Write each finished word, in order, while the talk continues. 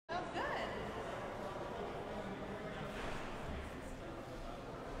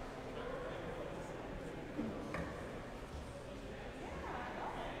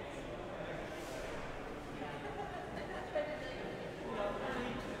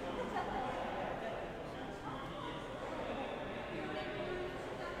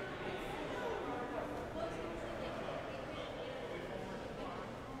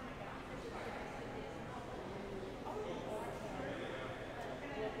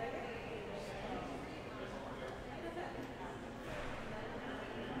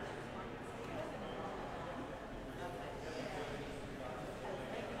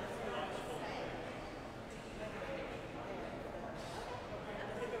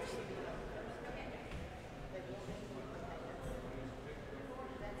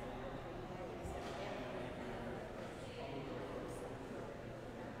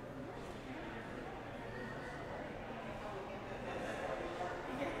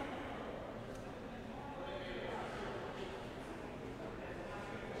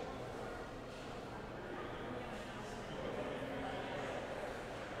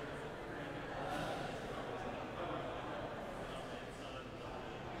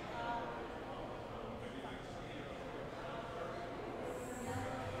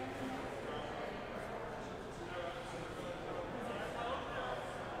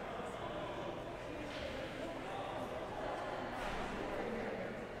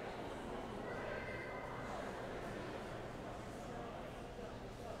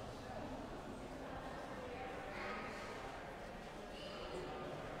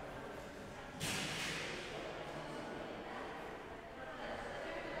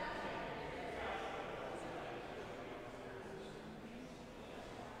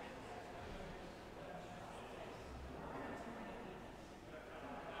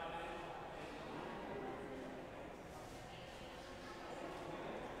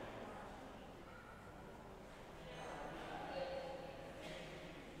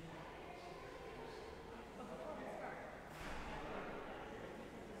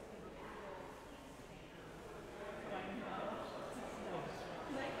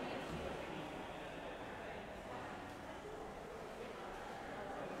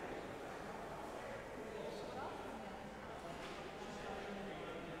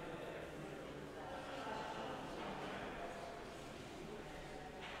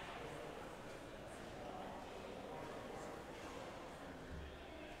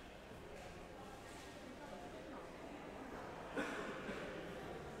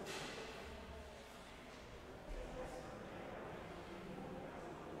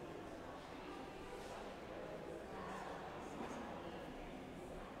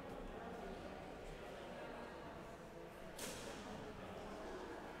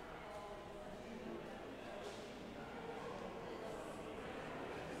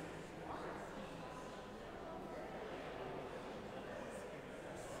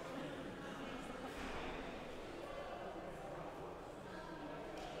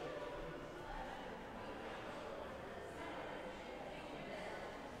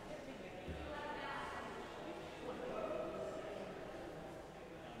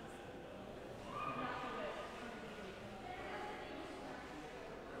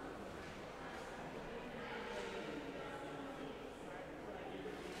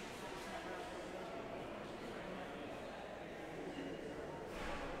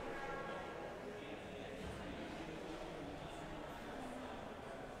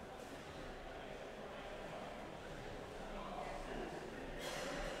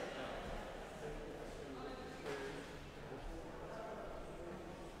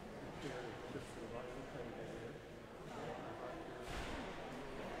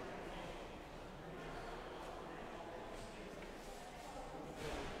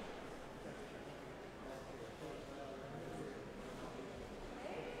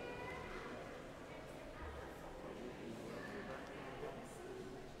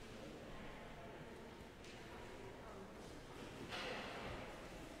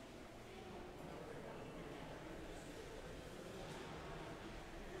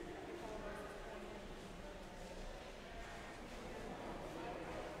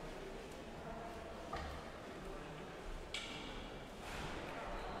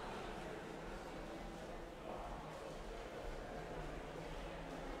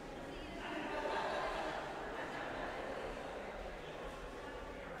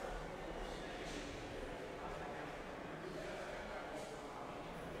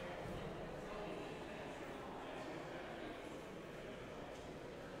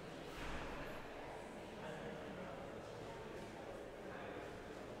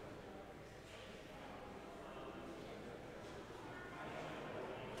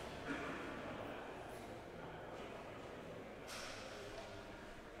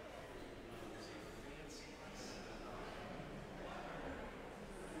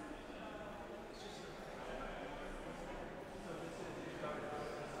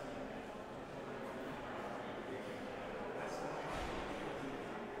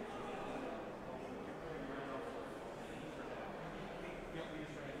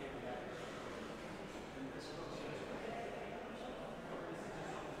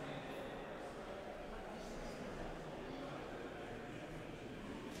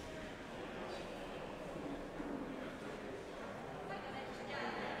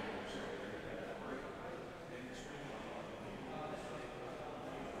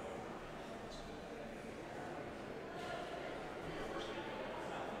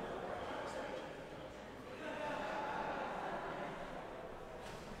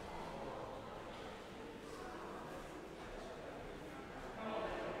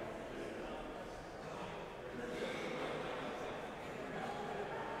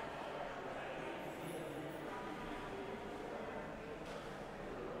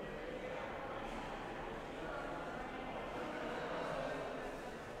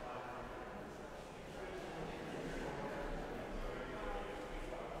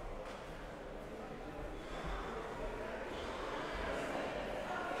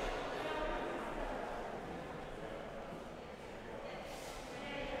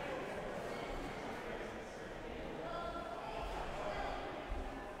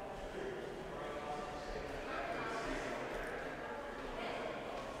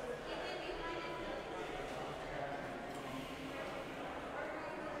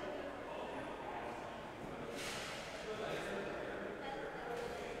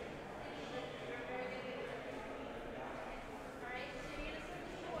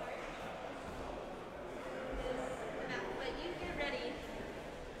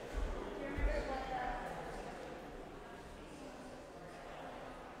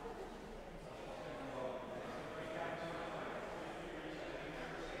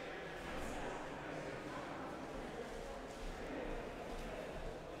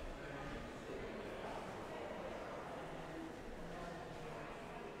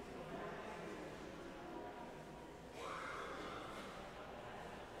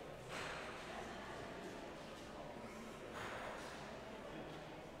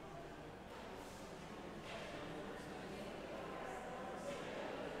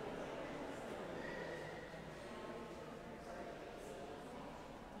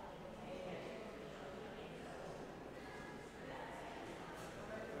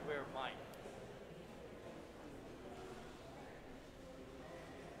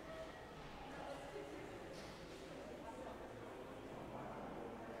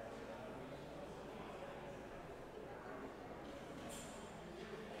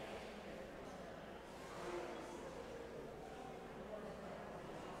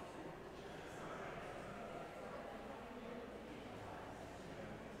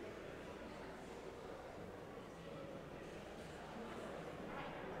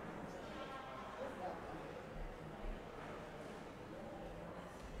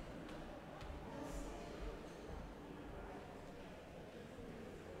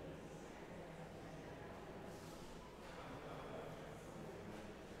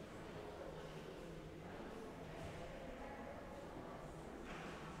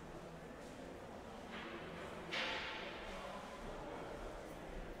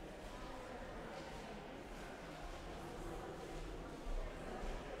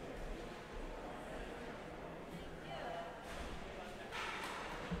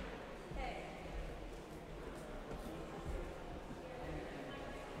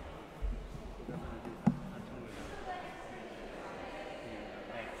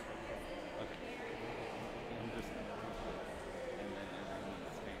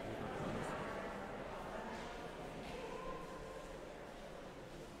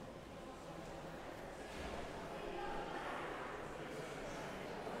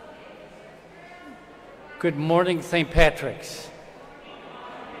Good morning, St. Patrick's.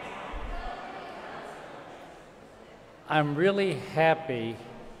 I'm really happy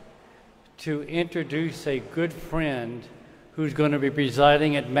to introduce a good friend who's going to be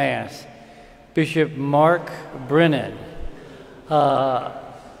presiding at Mass, Bishop Mark Brennan. Mark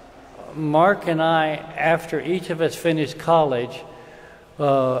and I, after each of us finished college,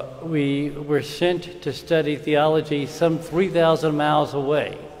 we were sent to study theology some 3,000 miles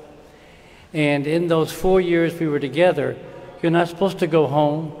away. And in those 4 years we were together, you're not supposed to go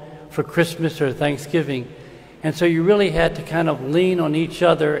home for Christmas or Thanksgiving. And so you really had to kind of lean on each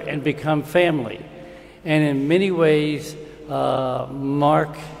other and become family. And in many ways,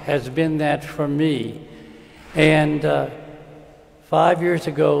 Mark has been that for me. And 5 years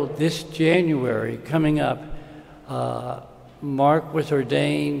ago, this January coming up, Mark was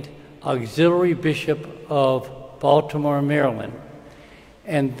ordained Auxiliary Bishop of Baltimore, Maryland.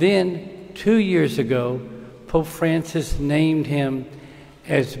 And then 2 years ago, Pope Francis named him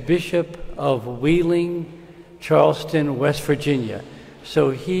as Bishop of Wheeling, Charleston, West Virginia.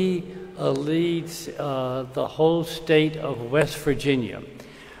 So he leads the whole state of West Virginia.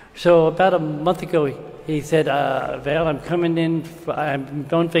 So about a month ago, he said, Val, I'm coming in, I'm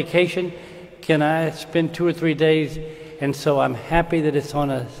on vacation. Can I spend 2 or 3 days? And so I'm happy that it's on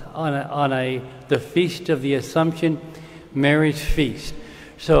the Feast of the Assumption, Mary's Feast.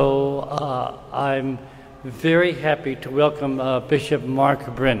 So I'm very happy to welcome Bishop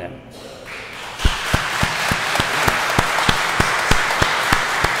Mark Brennan.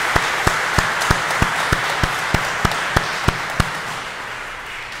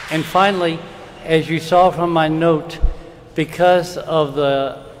 And finally, as you saw from my note, because of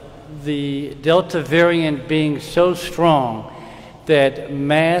the Delta variant being so strong that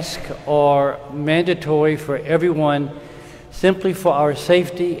masks are mandatory for everyone, simply for our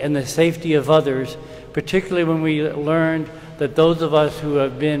safety and the safety of others, particularly when we learned that those of us who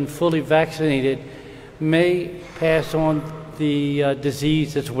have been fully vaccinated may pass on the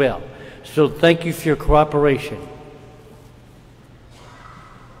disease as well. So thank you for your cooperation.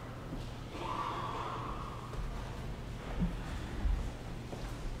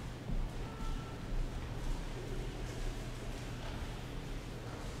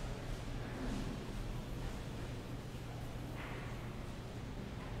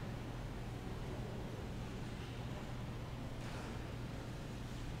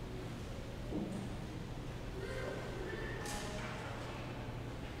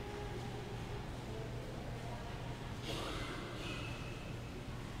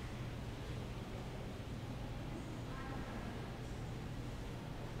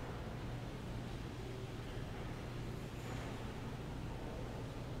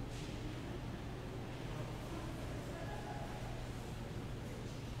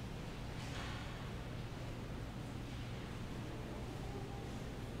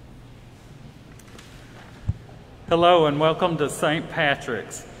 Hello and welcome to St.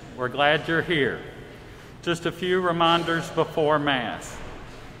 Patrick's. We're glad you're here. Just a few reminders before Mass.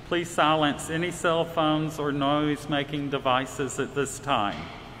 Please silence any cell phones or noise-making devices at this time.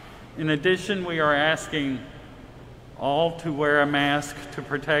 In addition, we are asking all to wear a mask to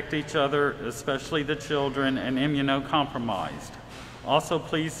protect each other, especially the children and immunocompromised. Also,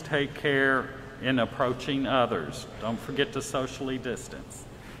 please take care in approaching others. Don't forget to socially distance.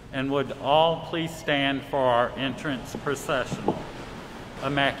 And would all please stand for our entrance processional.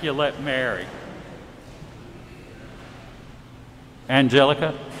 Immaculate Mary.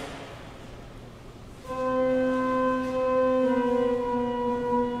 Angelica.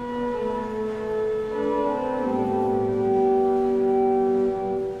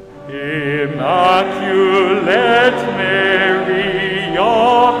 Immaculate Mary,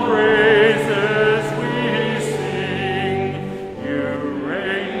 your praises we sing. You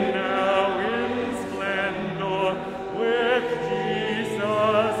reign now in splendor with Jesus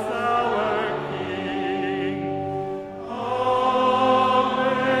our King.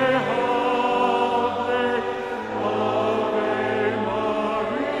 Amen.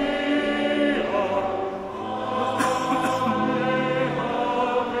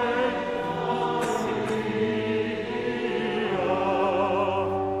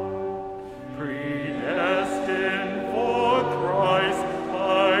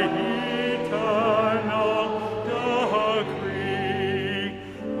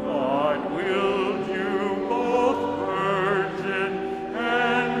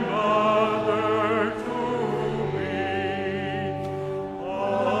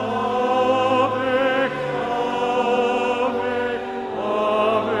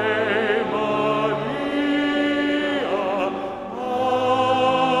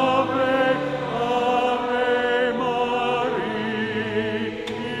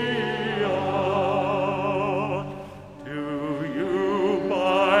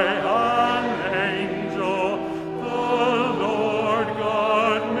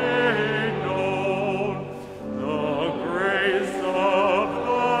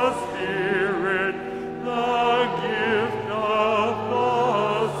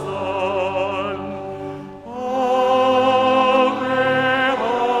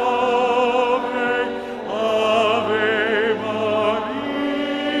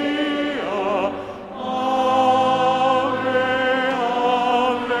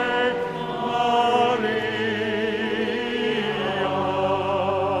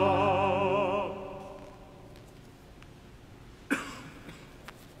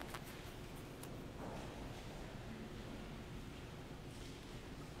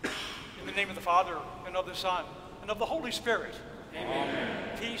 the Father, and of the Son, and of the Holy Spirit.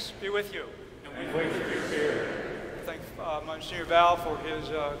 Amen. Peace be with you. And with your spirit. Thank Monsignor Val for his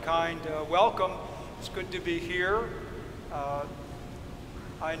kind welcome. It's good to be here.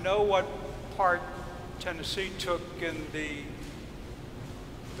 I know what part Tennessee took in the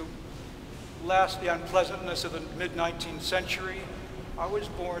unpleasantness of the mid-19th century. I was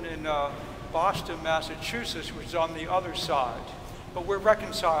born in Boston, Massachusetts, which is on the other side. But we're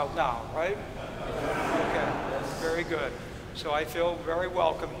reconciled now, right? Okay, very good. So I feel very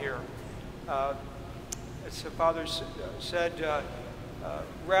welcome here. As the Father said,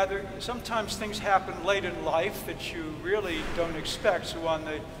 rather, sometimes things happen late in life that you really don't expect. So on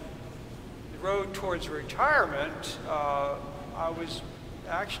the road towards retirement, I was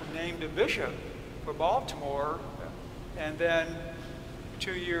actually named a bishop for Baltimore, and then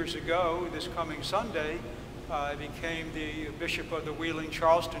 2 years ago, this coming Sunday, I became the bishop of the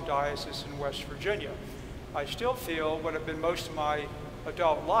Wheeling-Charleston Diocese in West Virginia. I still feel, what have been most of my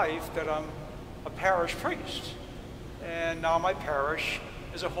adult life, that I'm a parish priest, and now my parish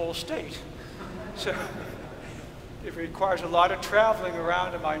is a whole state. So it requires a lot of traveling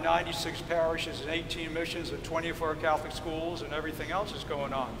around in my 96 parishes and 18 missions and 24 Catholic schools and everything else is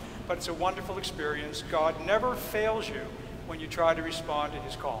going on. But it's a wonderful experience. God never fails you when you try to respond to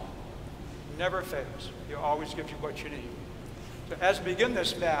his call. Never fails. He always gives you what you need. So as we begin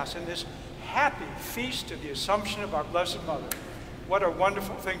this Mass in this happy feast of the Assumption of our Blessed Mother, what a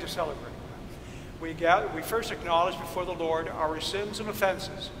wonderful thing to celebrate. We first acknowledge before the Lord our sins and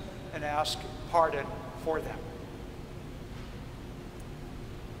offenses and ask pardon for them.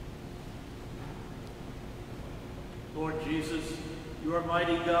 Lord Jesus, you are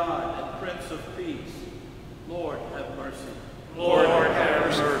mighty God and Prince of Peace. Lord, have mercy. Lord, have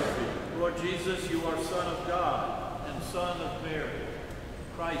mercy. Lord Jesus, you are Son of God and Son of Mary.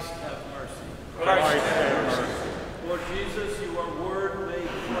 Christ, have mercy. Christ, have mercy. Lord Jesus, you are Word made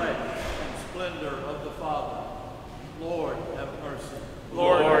flesh and splendor of the Father. Lord, have mercy.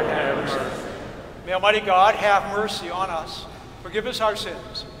 Lord, have mercy. May Almighty God have mercy on us, forgive us our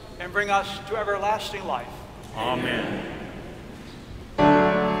sins, and bring us to everlasting life. Amen.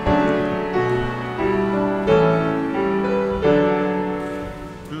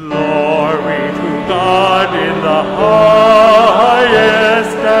 Glory to God in the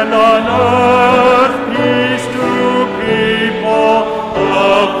highest, and on earth peace to people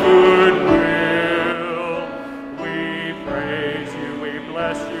of good will. We praise you, we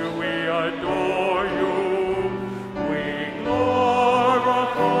bless you, we adore you, we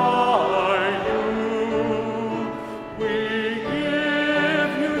glorify you. We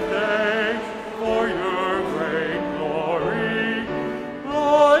give you thanks for your great glory,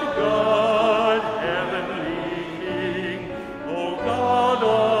 Lord God, heavenly King, O God,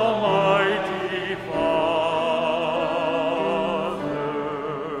 Almighty Father.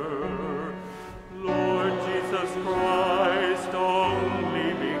 Lord Jesus Christ, only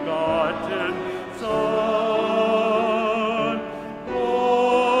begotten Son,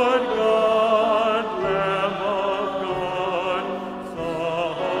 Lord God, Lamb of God,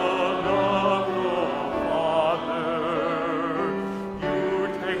 Son of the Father, you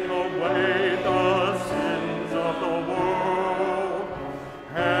take away the sins of the world.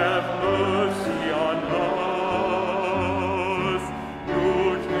 Have mercy on us.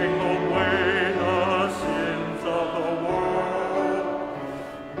 You take away the sins of the world.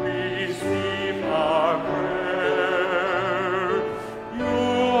 Receive our prayer. You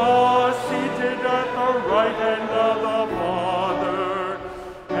are seated at the right hand of the Father.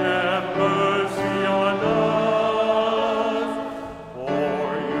 Have mercy on us. For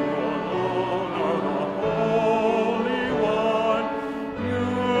you alone are the Holy One. You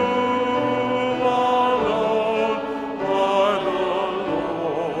alone are the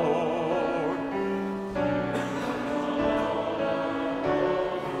Lord.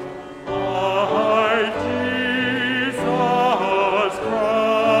 By Jesus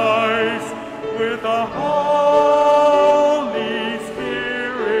Christ, with the Holy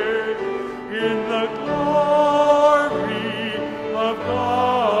Spirit, in the glory of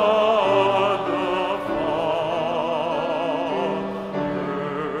God the Father.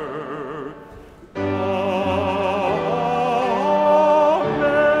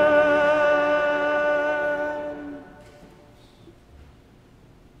 Amen.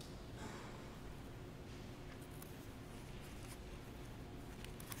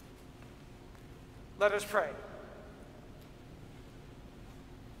 Let us pray.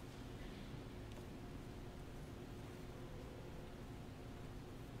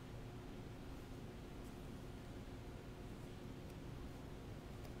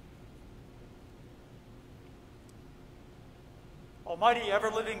 Almighty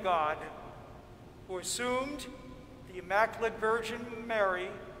ever-living God, who assumed the Immaculate Virgin Mary,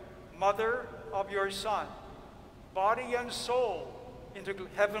 mother of your Son, body and soul into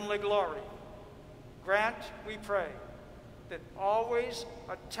heavenly glory, grant, we pray, that always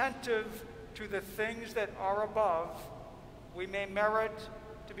attentive to the things that are above, we may merit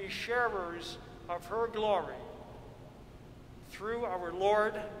to be sharers of her glory. Through our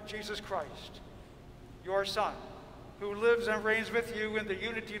Lord Jesus Christ, your Son, who lives and reigns with you in the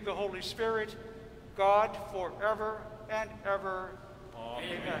unity of the Holy Spirit, God forever and ever.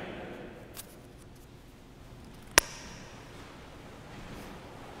 Amen. Amen.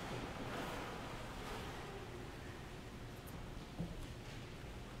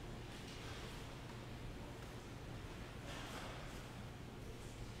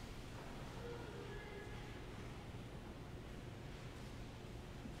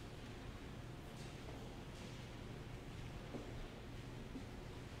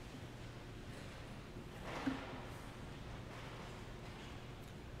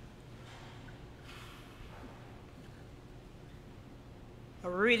 A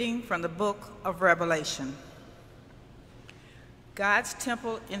reading from the book of Revelation. God's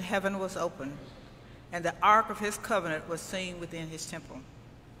temple in heaven was open, and the ark of his covenant was seen within his temple.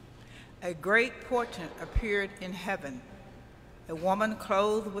 A great portent appeared in heaven, a woman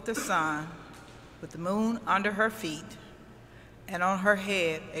clothed with the sun, with the moon under her feet, and on her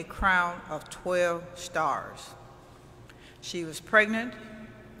head a crown of 12 stars. She was pregnant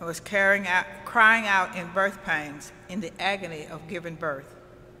and was crying out in birth pangs, in the agony of giving birth.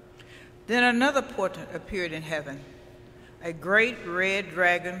 Then another portent appeared in heaven, a great red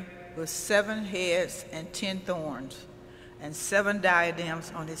dragon with 7 heads and 10 thorns, and 7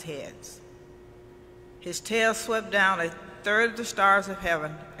 diadems on his heads. His tail swept down a third of the stars of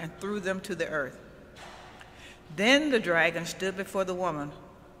heaven and threw them to the earth. Then the dragon stood before the woman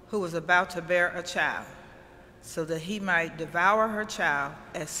who was about to bear a child, so that he might devour her child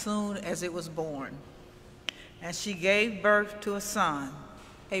as soon as it was born. And she gave birth to a son,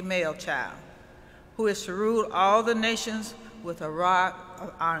 a male child, who is to rule all the nations with a rod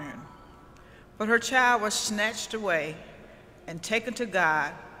of iron. But her child was snatched away and taken to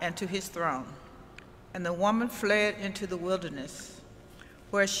God and to his throne. And the woman fled into the wilderness,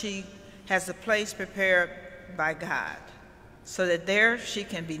 where she has a place prepared by God, so that there she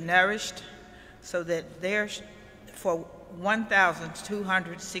can be nourished, so that there for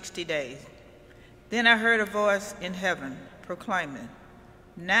 1,260 days. Then I heard a voice in heaven proclaiming,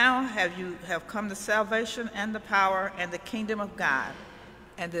 "Now have come the salvation and the power and the kingdom of God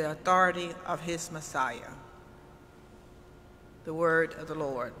and the authority of his Messiah." The word of the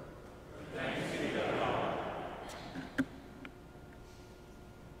Lord. Thanks be to God.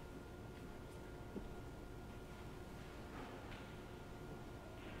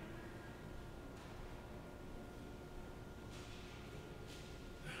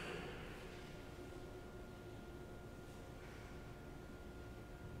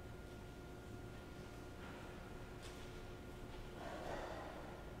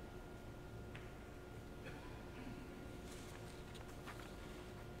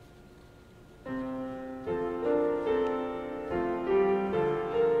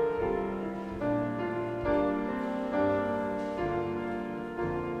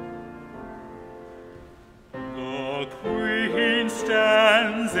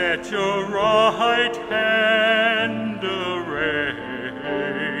 Stands at your right hand,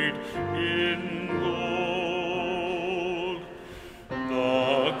 arrayed in gold.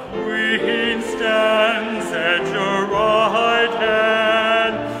 The Queen stands at your right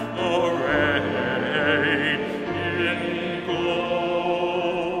hand, arrayed in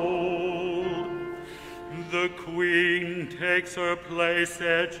gold. The Queen takes her place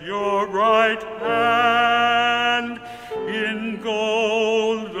at your right hand, in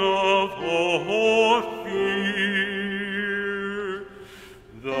gold of Ophir.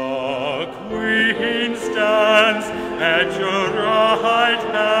 The Queen stands at your right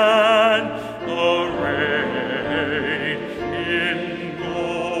hand, arrayed in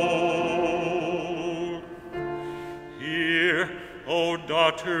gold. Hear, O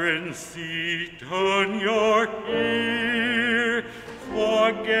daughter, and see, turn your ear.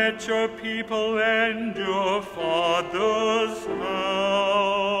 Forget your people and your father's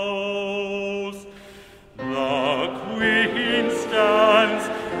house. The Queen stands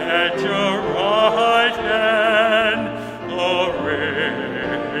at your right hand,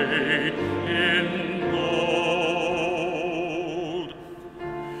 arrayed in gold.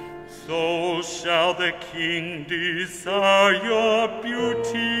 So shall the King desire your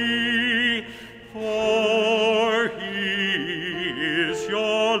beauty, for he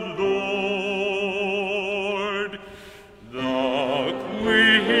Lord. The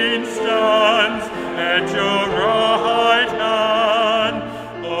Queen stands at your right hand,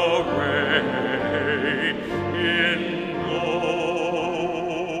 arrayed in gold.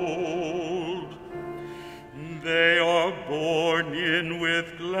 They are borne in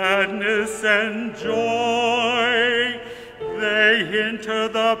with gladness and joy. They enter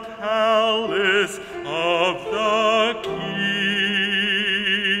the palace of the King.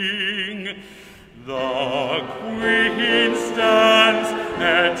 The Queen stands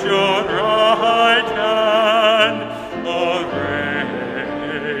at your right hand, arrayed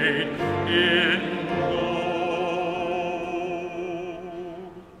in gold.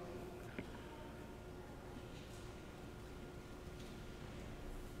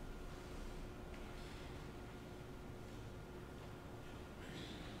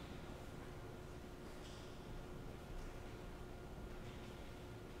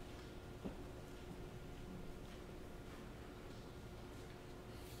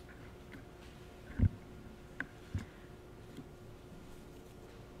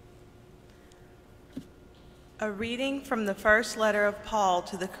 A reading from the first letter of Paul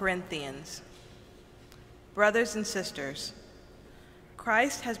to the Corinthians. Brothers and sisters,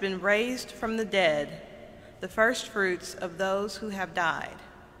 Christ has been raised from the dead, the firstfruits of those who have died.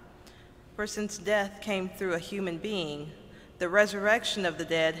 For since death came through a human being, the resurrection of the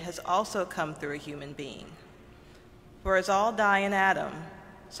dead has also come through a human being. For as all die in Adam,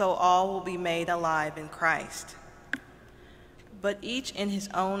 so all will be made alive in Christ. But each in his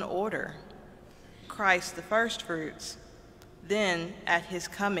own order. Christ the firstfruits, then at his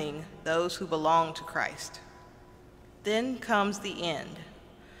coming those who belong to Christ. Then comes the end,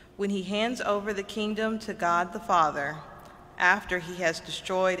 when he hands over the kingdom to God the Father, after he has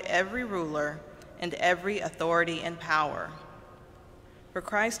destroyed every ruler and every authority and power. For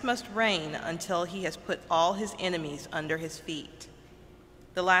Christ must reign until he has put all his enemies under his feet.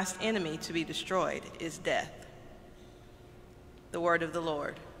 The last enemy to be destroyed is death. The word of the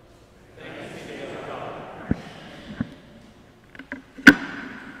Lord. Thanks be to God.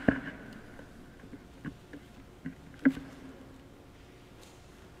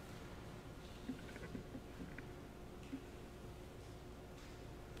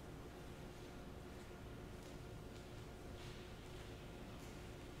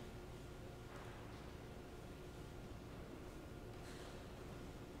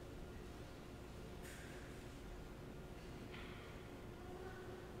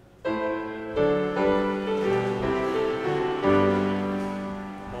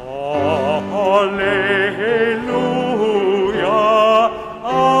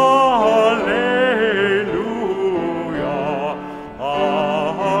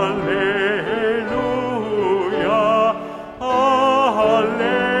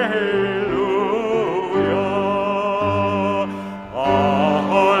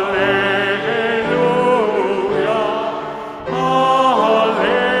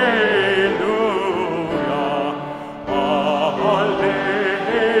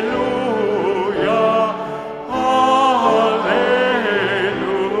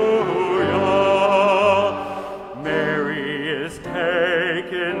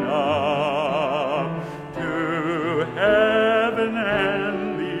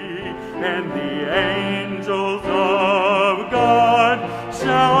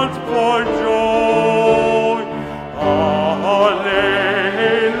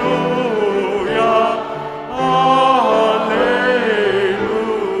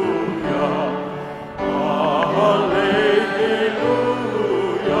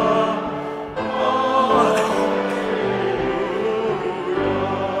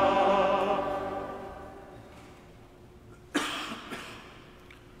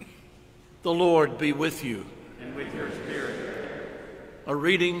 The Lord be with you. And with your spirit. A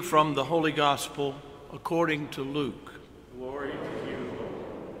reading from the Holy Gospel according to Luke. Glory to you, Lord.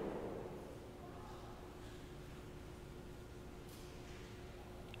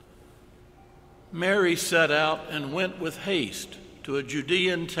 Mary set out and went with haste to a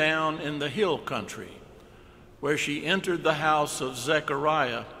Judean town in the hill country, where she entered the house of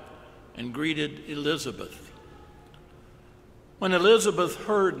Zechariah and greeted Elizabeth. When Elizabeth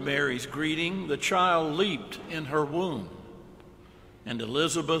heard Mary's greeting, the child leaped in her womb, and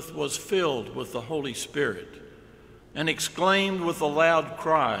Elizabeth was filled with the Holy Spirit and exclaimed with a loud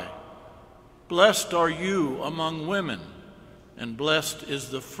cry, "Blessed are you among women, and blessed is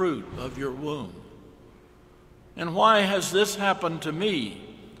the fruit of your womb. And why has this happened to me,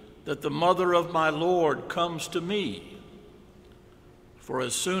 that the mother of my Lord comes to me? For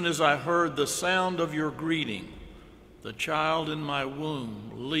as soon as I heard the sound of your greeting, the child in my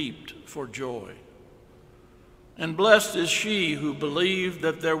womb leaped for joy. And blessed is she who believed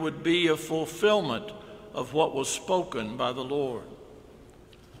that there would be a fulfillment of what was spoken by the Lord.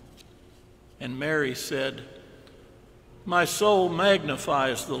 And Mary said, My soul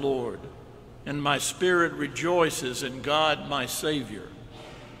magnifies the Lord, and my spirit rejoices in God my Savior,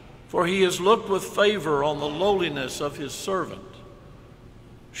 for he has looked with favor on the lowliness of his servant.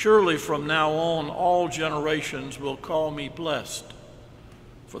 Surely from now on all generations will call me blessed,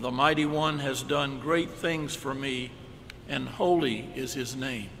 for the Mighty One has done great things for me, and holy is his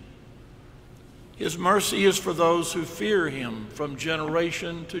name. His mercy is for those who fear him from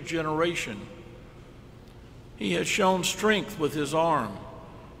generation to generation. He has shown strength with his arm.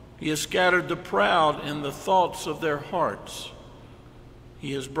 He has scattered the proud in the thoughts of their hearts.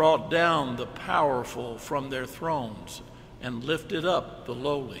 He has brought down the powerful from their thrones and lifted up the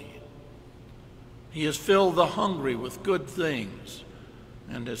lowly. He has filled the hungry with good things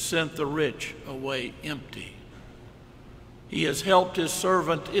and has sent the rich away empty. He has helped his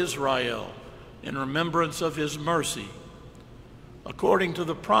servant Israel in remembrance of his mercy, according to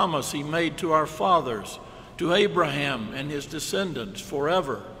the promise he made to our fathers, to Abraham and his descendants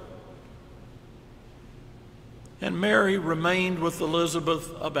forever. And Mary remained with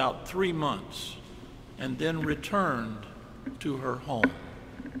Elizabeth about 3 months and then returned to her home.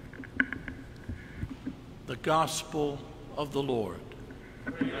 The Gospel of the Lord.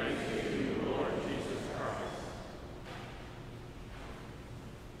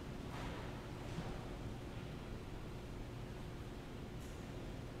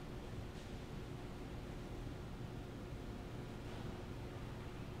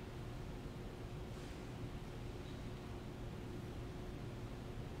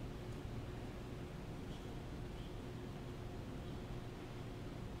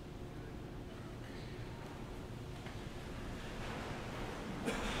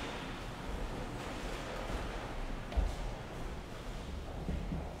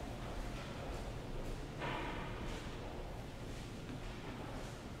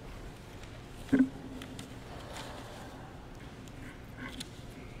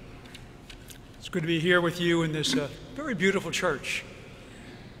 It's good to be here with you in this very beautiful church.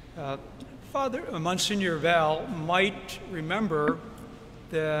 Monsignor Val might remember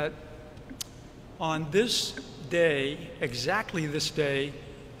that on this day, exactly this day,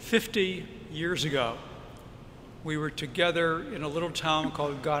 50 years ago, we were together in a little town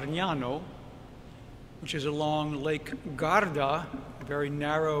called Gargnano, which is along Lake Garda, a very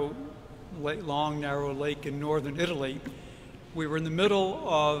long, narrow lake in northern Italy. We were in the middle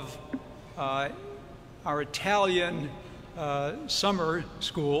of our Italian summer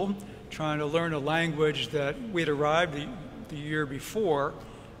school, trying to learn a language that we'd arrived the year before,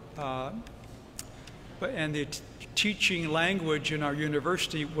 and the teaching language in our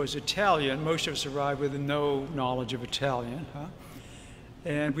university was Italian. Most of us arrived with no knowledge of Italian,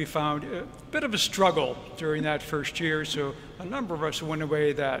 and we found a bit of a struggle during that first year, so a number of us went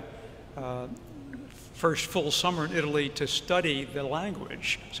away that first full summer in Italy to study the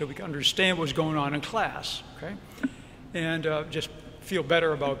language so we could understand what was going on in class, okay? And just feel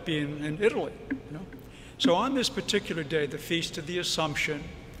better about being in Italy, you know? So on this particular day, the Feast of the Assumption,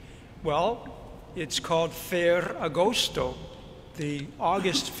 well, it's called Ferragosto, the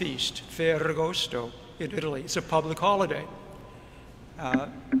August feast, Ferragosto in Italy. It's a public holiday.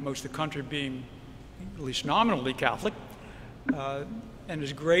 Most of the country being at least nominally Catholic, and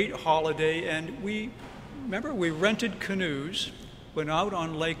it's a great holiday. And we rented canoes, went out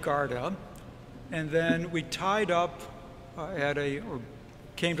on Lake Garda, and then we tied up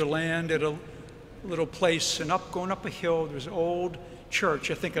came to land at a little place, and going up a hill. There was an old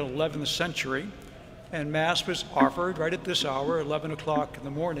church, I think in the 11th century, and Mass was offered right at this hour, 11 o'clock in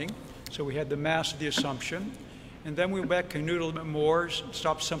the morning. So we had the Mass of the Assumption, and then we went back, canoed a little bit more,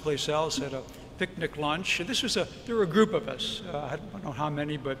 stopped someplace else, had a picnic lunch. And there were a group of us, I don't know how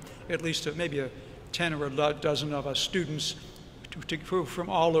many, but at least maybe 10 or a dozen of us students from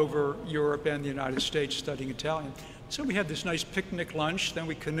all over Europe and the United States studying Italian. So we had this nice picnic lunch, then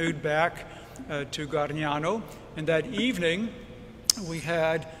we canoed back to Gargnano, and that evening we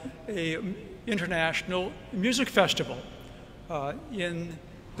had an international music festival in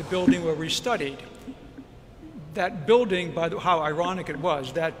the building where we studied. That building, how ironic it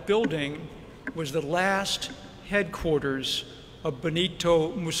was, that building was the last headquarters of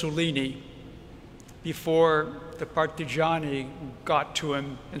Benito Mussolini before the Partigiani got to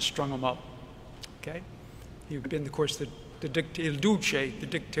him and strung him up. Okay? He'd been, of course, Il Duce, the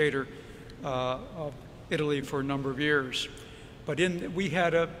dictator of Italy for a number of years. But we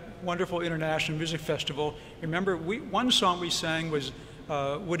had a wonderful international music festival. Remember, one song we sang was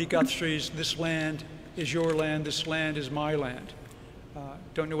Woody Guthrie's "This Land is Your Land, This Land is My Land."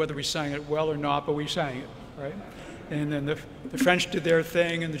 Don't know whether we sang it well or not, but we sang it, right? And then the French did their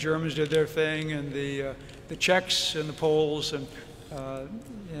thing, and the Germans did their thing, and the Czechs and the Poles,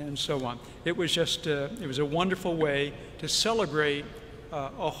 and so on. It was just it was a wonderful way to celebrate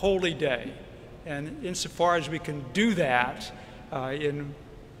a holy day, and insofar as we can do that in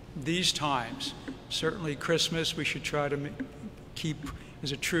these times, certainly Christmas we should try to keep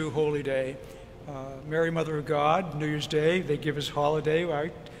as a true holy day. Mary, Mother of God, New Year's Day, they give us holiday,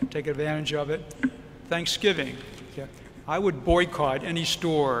 right? Take advantage of it. Thanksgiving. Yeah. I would boycott any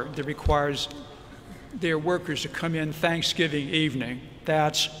store that requires their workers to come in Thanksgiving evening.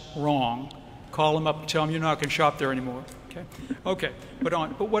 That's wrong. Call them up and tell them you're not going to shop there anymore. Okay. Okay.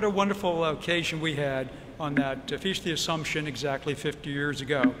 But what a wonderful occasion we had on that Feast of the Assumption exactly 50 years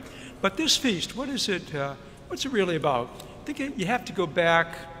ago. But this feast, what is it? What's it really about? I think you have to go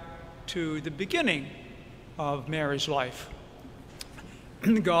back to the beginning of Mary's life.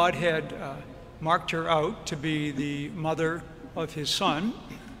 God had marked her out to be the mother of his son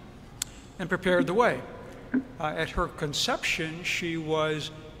and prepared the way. At her conception, she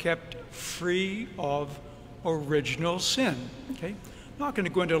was kept free of original sin. Okay? I'm not going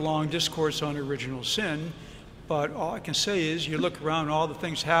to go into a long discourse on original sin, but all I can say is you look around all the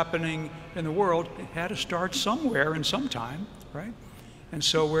things happening in the world, it had to start somewhere and sometime, right? And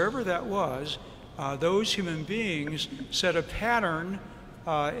so wherever that was, those human beings set a pattern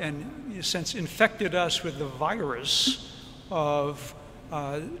and, in a sense, infected us with the virus of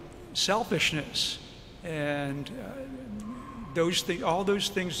selfishness. And all those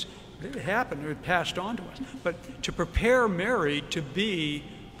things that happened were passed on to us. But to prepare Mary to be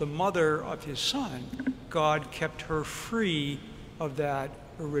the mother of his son, God kept her free of that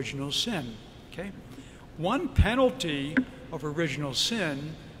original sin. Okay? One penalty of original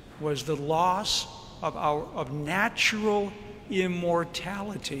sin was the loss of natural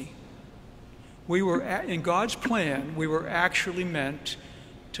immortality. We were in God's plan. We were actually meant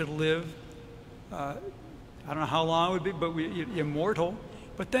to live. I don't know how long it would be, but immortal.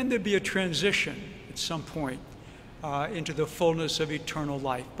 But then there'd be a transition at some point into the fullness of eternal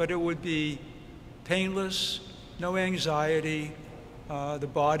life. But it would be painless, no anxiety. The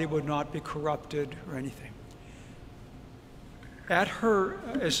body would not be corrupted or anything. At her,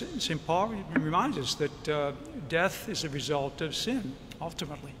 as St. Paul reminds us, that death is a result of sin,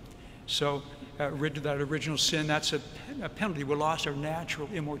 ultimately. So that original sin, that's a penalty. We lost our natural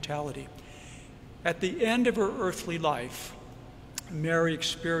immortality. At the end of her earthly life, Mary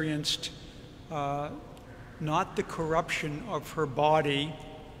experienced not the corruption of her body.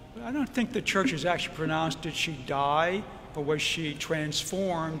 I don't think the church has actually pronounced, did she die, or was she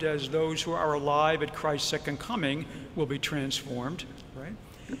transformed as those who are alive at Christ's second coming will be transformed,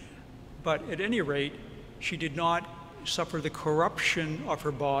 right? But at any rate, she did not suffer the corruption of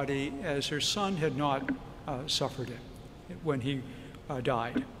her body as her son had not suffered it when he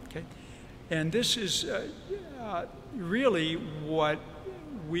died, okay? And this is really what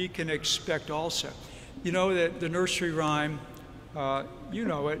we can expect also. You know that the nursery rhyme, you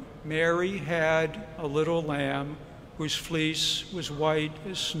know it, Mary had a little lamb whose fleece was white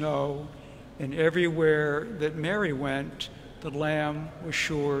as snow, and everywhere that Mary went, the lamb was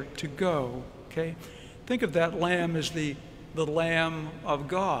sure to go, okay? Think of that lamb as the Lamb of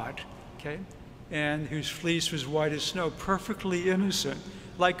God, okay? And whose fleece was white as snow, perfectly innocent,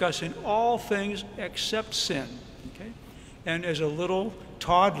 like us in all things except sin, okay? And as a little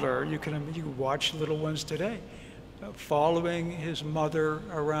toddler, you can watch little ones today, following his mother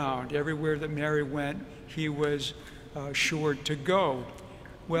around. Everywhere that Mary went, he was sure to go.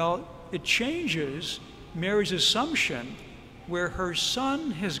 Well, it changes Mary's assumption. Where her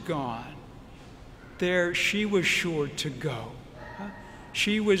son has gone, there she was sure to go.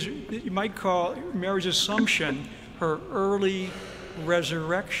 She was, you might call Mary's assumption her early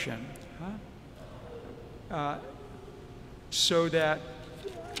resurrection, so that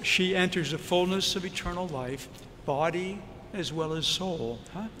she enters the fullness of eternal life, body as well as soul.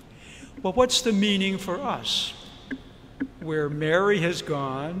 Well, what's the meaning for us? Where Mary has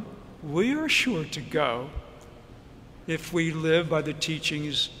gone, we are sure to go if we live by the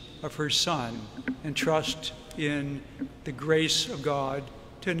teachings of her Son and trust in the grace of God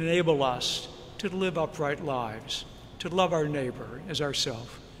to enable us to live upright lives, to love our neighbor as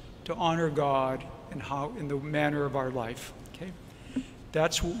ourselves, to honor God in the manner of our life. Okay?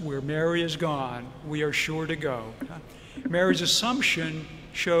 That's where Mary is gone. We are sure to go. Mary's assumption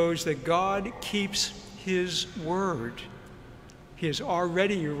shows that God keeps his word. He has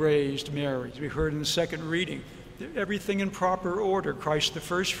already raised Mary, as we heard in the second reading. Everything in proper order, Christ the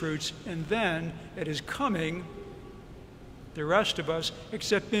first fruits, and then at his coming, the rest of us,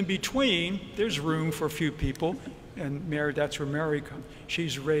 except in between, there's room for a few people, and Mary, that's where Mary comes.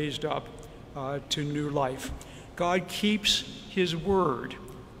 She's raised up to new life. God keeps his word.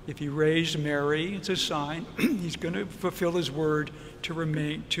 If he raised Mary, it's a sign he's going to fulfill his word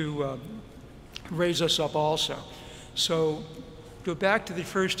to raise us up also. So go back to the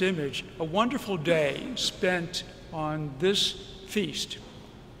first image, a wonderful day spent on this feast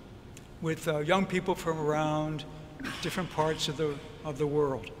with young people from around different parts of the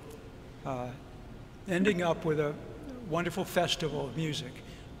world, ending up with a wonderful festival of music.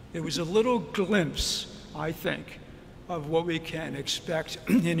 It was a little glimpse, I think, of what we can expect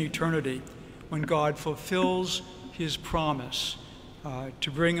in eternity when God fulfills his promise to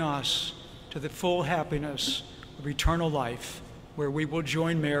bring us to the full happiness of eternal life, where we will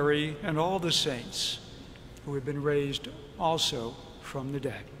join Mary and all the saints who have been raised also from the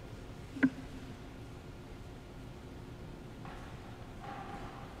dead.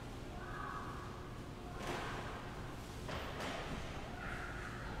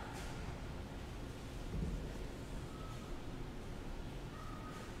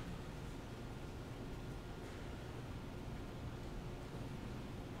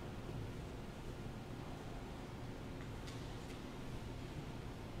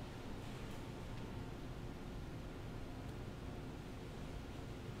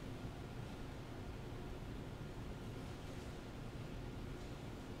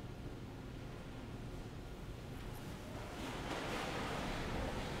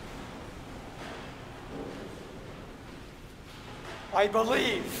 I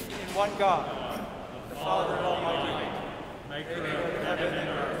believe in one God, the Father Almighty, maker of heaven and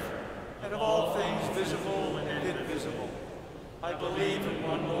earth, and of all things visible and invisible. I believe in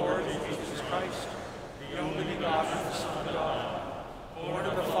one Lord, Jesus Christ, the only begotten Son of God, born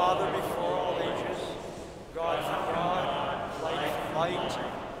of the Father before all ages, God from God, light from light,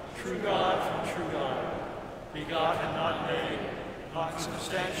 true God from true God, begotten, not made,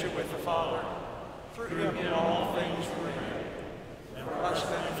 consubstantial with the Father. Through him all things were made. For us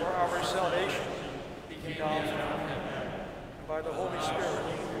then, for our salvation, he came down from heaven, and by the Holy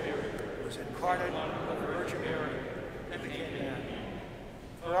Spirit was incarnate of the Virgin Mary and became man.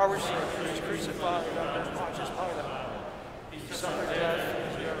 For our sake, he was crucified under Pontius Pilate. He suffered death and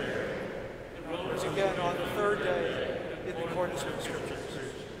was buried, and rose again on the third day in accordance with the Scriptures.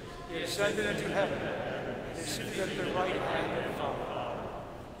 He ascended into heaven, and is seated at the right hand of the Father.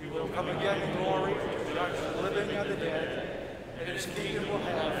 He will come again in glory to judge the living and the dead, and his kingdom will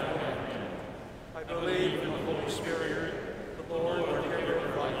have no end. I believe in the Holy Spirit, the Lord, the giver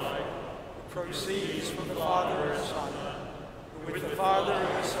of life, who proceeds from the Father and the Son, who with the Father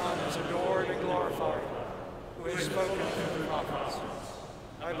and the Son is adored and glorified, who has spoken through the prophets.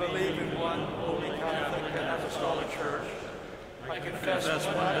 I believe in one holy Catholic and Apostolic Church. I confess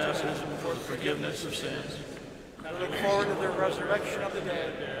one baptism for the forgiveness of sins. I look forward to the resurrection of the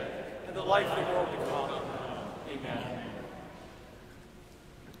dead and the life of the world to come. Amen.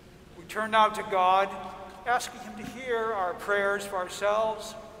 We turn now to God, asking him to hear our prayers for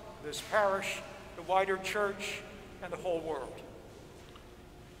ourselves, this parish, the wider church, and the whole world.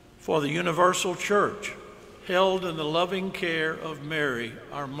 For the universal church, held in the loving care of Mary,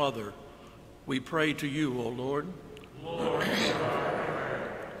 our mother, we pray to you, O Lord. Lord,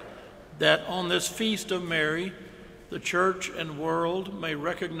 that on this feast of Mary, the church and world may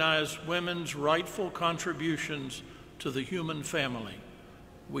recognize women's rightful contributions to the human family.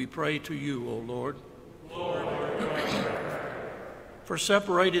 We pray to you, O Lord. Lord. For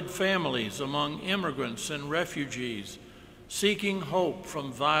separated families among immigrants and refugees seeking hope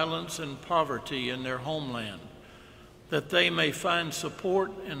from violence and poverty in their homeland, that they may find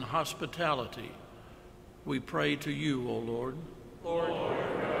support and hospitality, we pray to you, O Lord. Lord.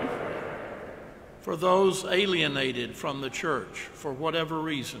 For those alienated from the church for whatever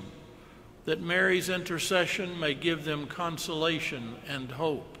reason, that Mary's intercession may give them consolation and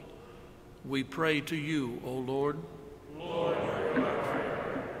hope, we pray to you, O Lord. Lord.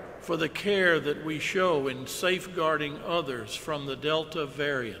 For the care that we show in safeguarding others from the Delta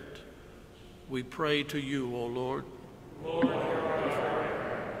variant, we pray to you, O Lord. Lord.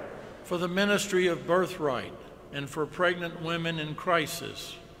 For the ministry of birthright and for pregnant women in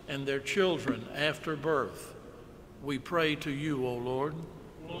crisis and their children after birth, we pray to you, O Lord.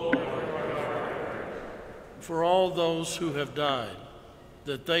 Lord. For all those who have died,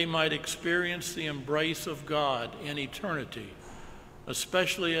 that they might experience the embrace of God in eternity,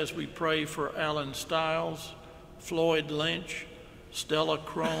 especially as we pray for Alan Stiles, Floyd Lynch, Stella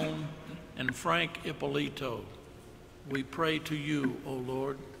Crone, and Frank Ippolito. We pray to you, O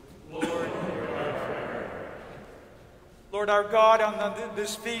Lord. Lord our God, on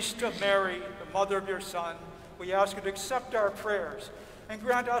this feast of Mary, the mother of your Son, we ask you to accept our prayers and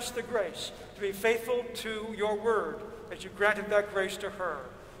grant us the grace to be faithful to your word as you granted that grace to her.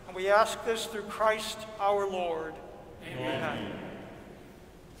 And we ask this through Christ our Lord. Amen.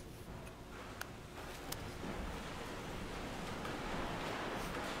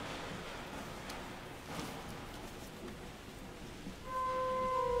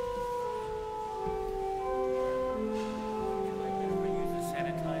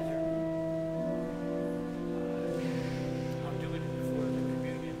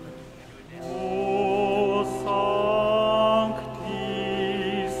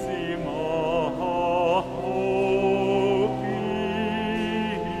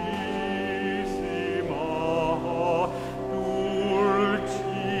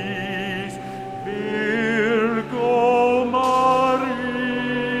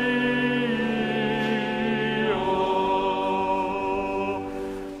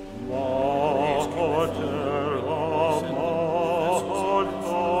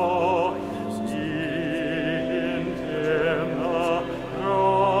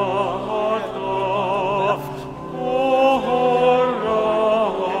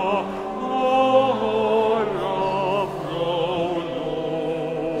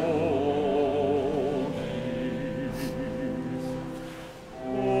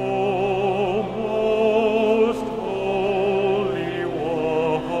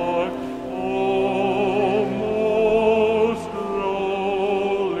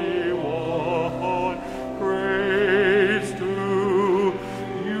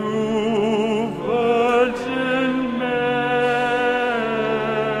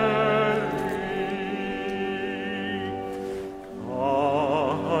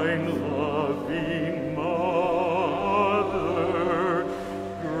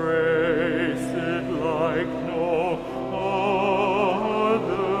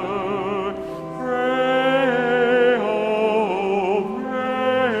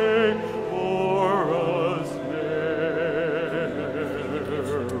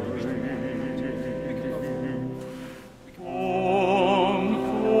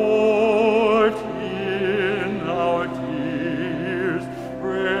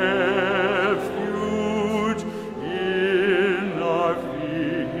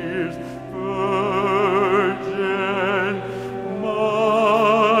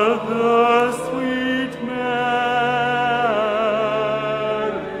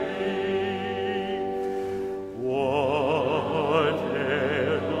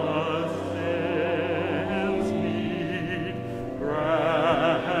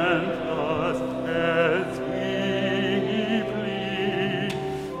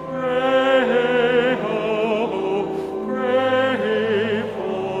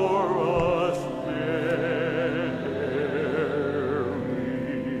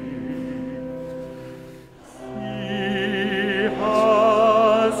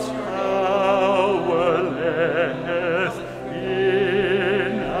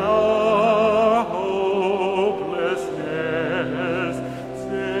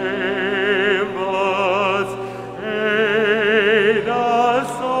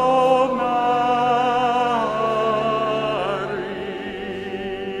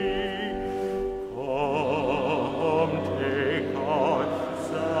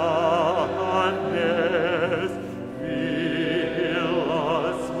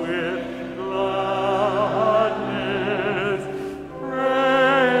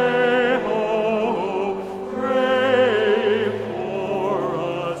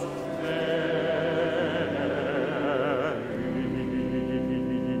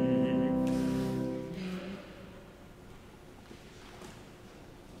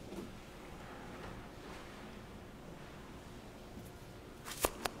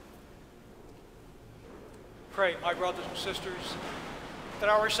 Pray, my brothers and sisters, that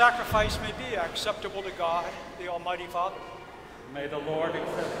our sacrifice may be acceptable to God, the Almighty Father. May the Lord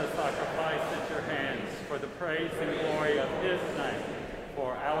accept the sacrifice at your hands for the praise and glory of his name,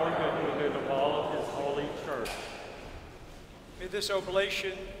 for our good and the good of all of his holy church. May this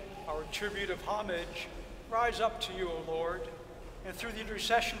oblation, our tribute of homage, rise up to you, O Lord, and through the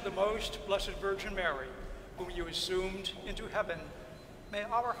intercession of the most Blessed Virgin Mary, whom you assumed into heaven, may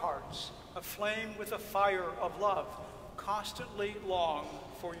our hearts, aflame with the fire of love, constantly long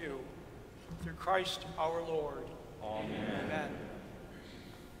for you. Through Christ our Lord. Amen. Amen.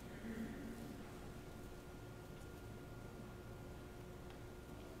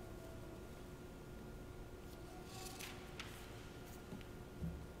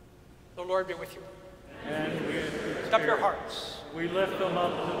 Lord be with you. And with your Lift up your spirit. hearts. We lift them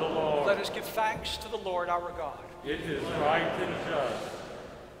up to the Lord. Let us give thanks to the Lord our God. It is right and just.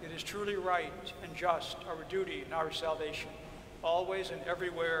 It is truly right and just, our duty and our salvation, always and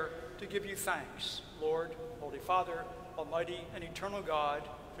everywhere to give you thanks, Lord, Holy Father, Almighty and eternal God,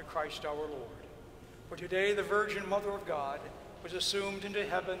 through Christ our Lord. For today the Virgin Mother of God was assumed into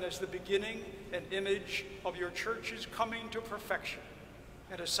heaven as the beginning and image of your church's coming to perfection,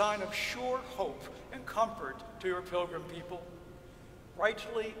 and a sign of sure hope and comfort to your pilgrim people.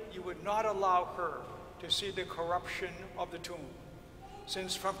 Rightly, you would not allow her to see the corruption of the tomb,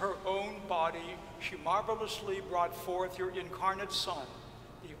 since from her own body she marvelously brought forth your incarnate Son,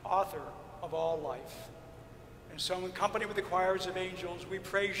 the author of all life. And so in company with the choirs of angels, we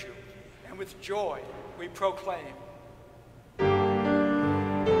praise you, and with joy we proclaim,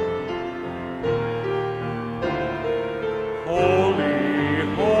 Holy,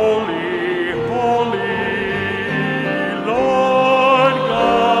 holy, holy, Lord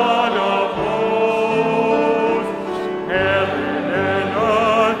God of hosts, heaven and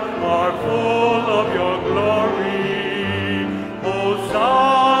earth are full of your glory.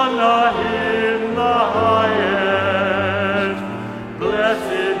 Hosanna in the highest.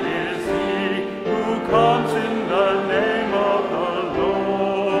 Blessed is he who comes in the name of the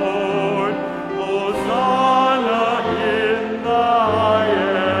Lord. Hosanna in the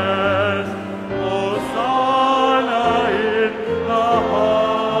highest. Hosanna in the highest.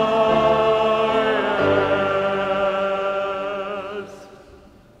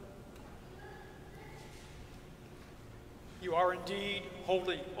 you are indeed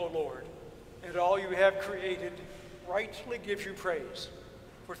holy, O Lord, and all you have created rightly gives you praise.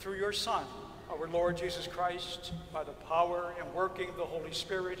 For through your Son, our Lord Jesus Christ, by the power and working of the Holy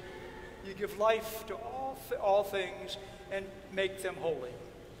Spirit, you give life to all things and make them holy.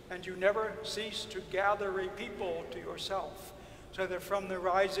 And you never cease to gather a people to yourself, so that from the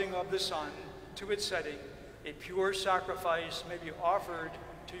rising of the sun to its setting, a pure sacrifice may be offered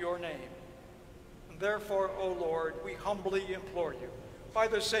to your name. And therefore, O Lord, we humbly implore you, by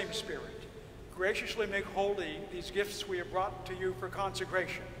the same Spirit, graciously make holy these gifts we have brought to you for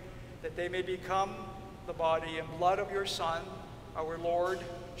consecration, that they may become the body and blood of your Son, our Lord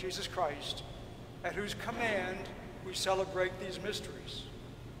Jesus Christ, at whose command we celebrate these mysteries.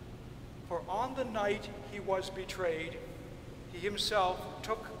 For on the night he was betrayed, he himself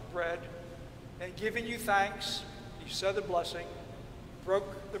took bread, and giving you thanks, he said the blessing,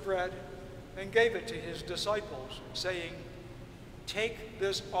 broke the bread, and gave it to his disciples, saying, "Take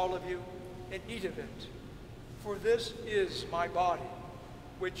this, all of you, and eat of it, for this is my body,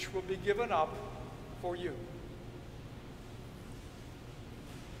 which will be given up for you."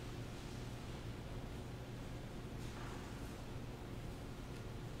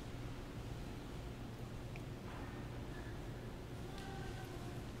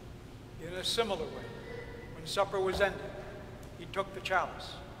 In a similar way, when supper was ended, he took the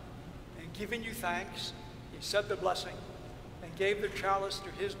chalice, and giving you thanks, he said the blessing, and gave the chalice to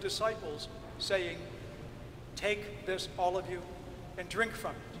his disciples, saying, "Take this, all of you, and drink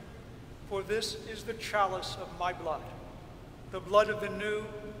from it, for this is the chalice of my blood, the blood of the new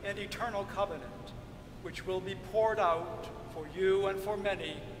and eternal covenant, which will be poured out for you and for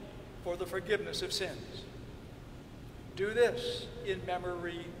many for the forgiveness of sins. Do this in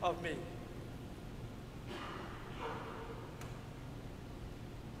memory of me."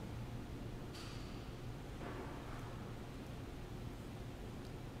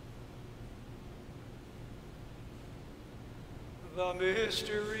 The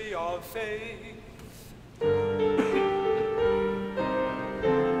mystery of faith.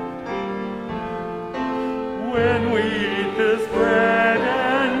 When we eat this bread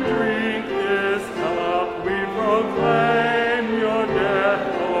and drink this cup, we proclaim your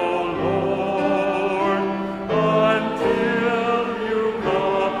death, O Lord, until you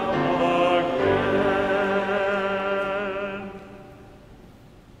come again.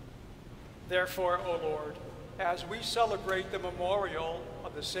 Therefore, O Lord, as we celebrate the memorial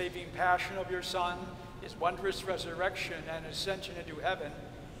of the saving passion of your Son, his wondrous resurrection and ascension into heaven,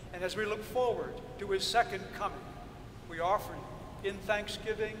 and as we look forward to his second coming, we offer you in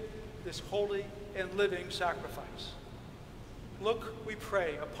thanksgiving this holy and living sacrifice. Look, we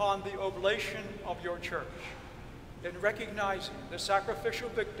pray, upon the oblation of your church, in recognizing the sacrificial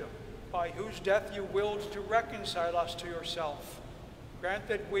victim by whose death you willed to reconcile us to yourself. Grant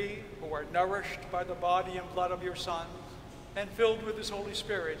that we, who are nourished by the body and blood of your Son, and filled with his Holy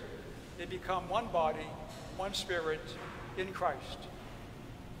Spirit, may become one body, one spirit in Christ.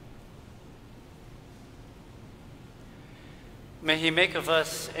 May he make of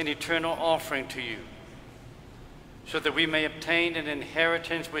us an eternal offering to you, so that we may obtain an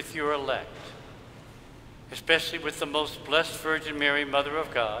inheritance with your elect, especially with the most blessed Virgin Mary, Mother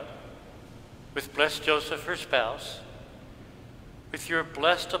of God, with blessed Joseph, her spouse, with your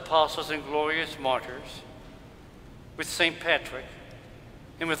blessed apostles and glorious martyrs, with St. Patrick,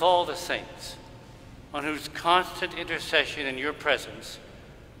 and with all the saints, on whose constant intercession in your presence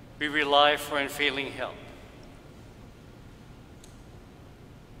we rely for unfailing help.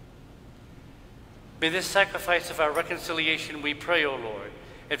 May this sacrifice of our reconciliation, we pray, O Lord,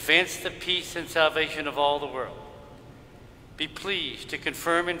 advance the peace and salvation of all the world. Be pleased to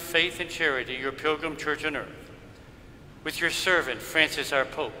confirm in faith and charity your pilgrim church on earth, with your servant Francis our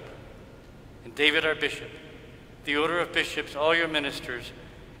Pope, and David our Bishop, the order of bishops, all your ministers,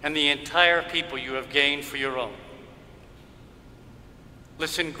 and the entire people you have gained for your own.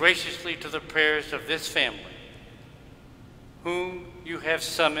 Listen graciously to the prayers of this family, whom you have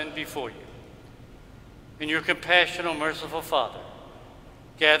summoned before you. In your compassion, O merciful Father,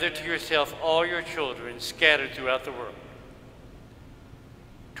 gather to yourself all your children scattered throughout the world.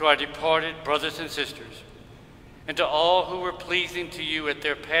 To our departed brothers and sisters, and to all who were pleasing to you at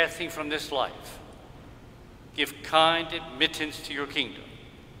their passing from this life, give kind admittance to your kingdom.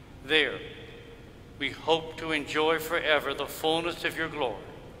 There, we hope to enjoy forever the fullness of your glory,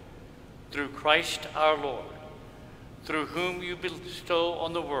 through Christ our Lord, through whom you bestow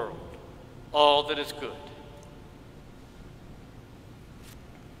on the world all that is good.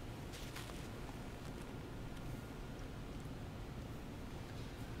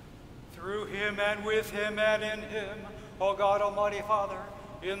 Through him and with him and in him, O God, Almighty Father,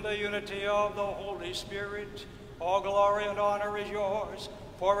 in the unity of the Holy Spirit, all glory and honor is yours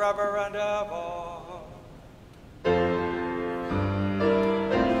forever and ever.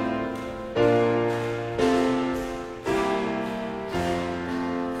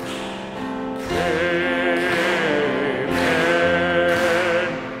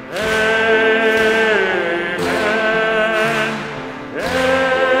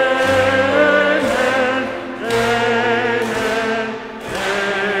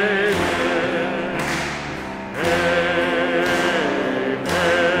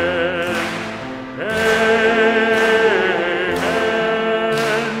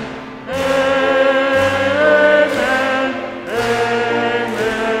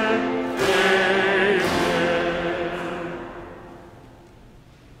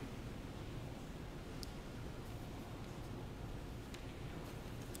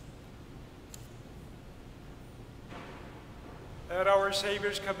 At our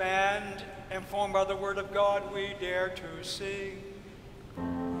Savior's command, informed by the word of God, we dare to sing.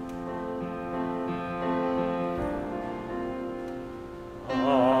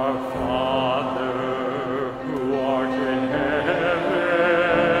 Our Father, who art in heaven,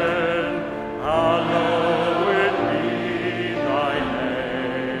 hallowed be thy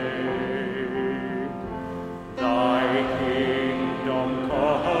name. Thy kingdom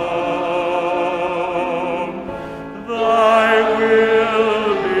come, thy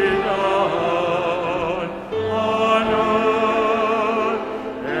will be done on earth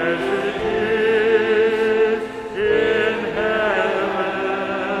as it is in heaven.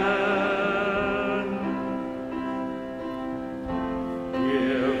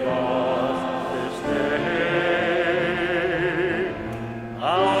 Give us this day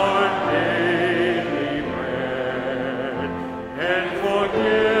our daily bread, and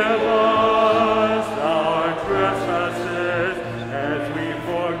forgive us our trespasses, as we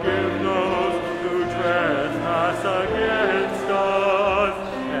forgive those who trespass against us.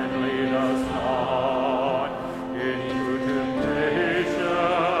 And lead us not into temptation,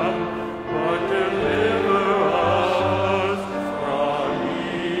 but deliver us from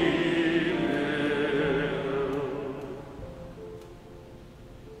evil.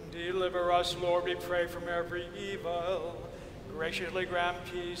 Deliver us, Lord, we pray, from every evil. Graciously grant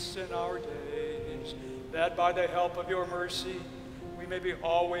peace in our days, that by the help of your mercy we may be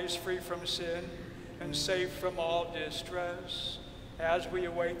always free from sin and safe from all distress, as we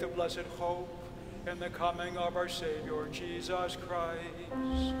await the blessed hope and the coming of our Savior, Jesus Christ.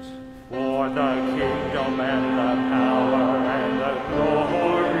 For the kingdom and the power and the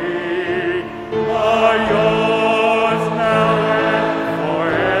glory are yours now and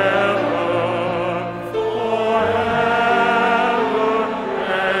forever, forever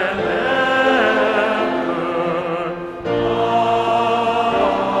and ever.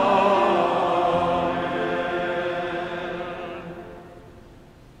 Amen.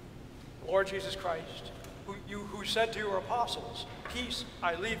 Lord Jesus Christ, who said to your apostles, "Peace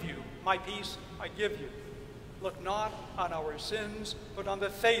I leave you, my peace I give you," look not on our sins, but on the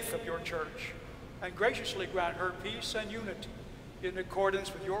faith of your church, and graciously grant her peace and unity in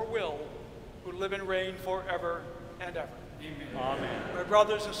accordance with your will, who live and reign forever and ever. Amen. Amen. My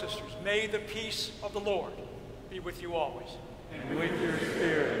brothers and sisters, may the peace of the Lord be with you always. And with your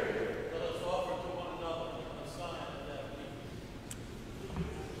spirit. Let us offer to one another a sign of that peace.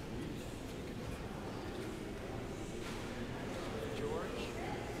 George?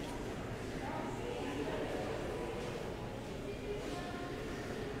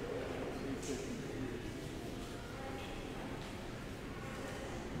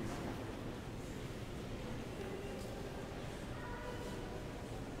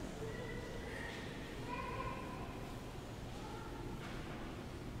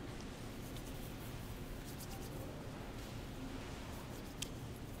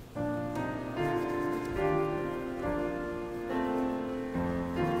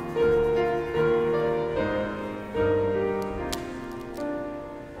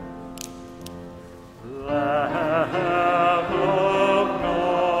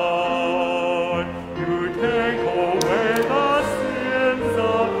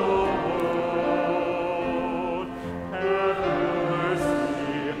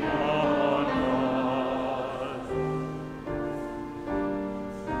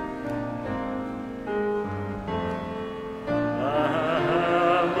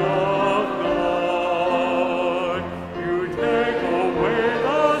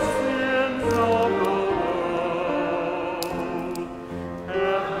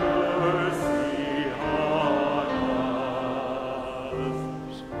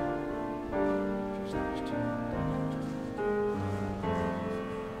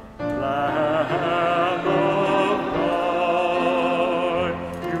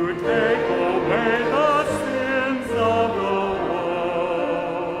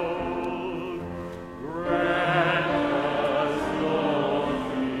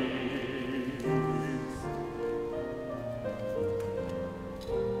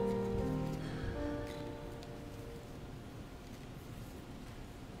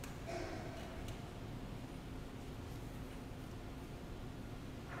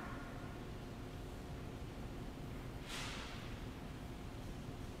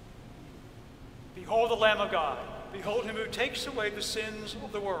 Behold the Lamb of God. Behold him who takes away the sins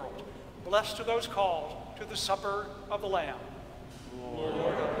of the world. Blessed are those called to the supper of the Lamb. Lord,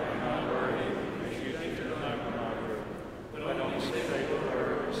 I am not worthy that you enter my mouth, but only say the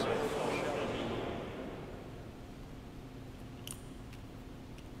word, so shall it be.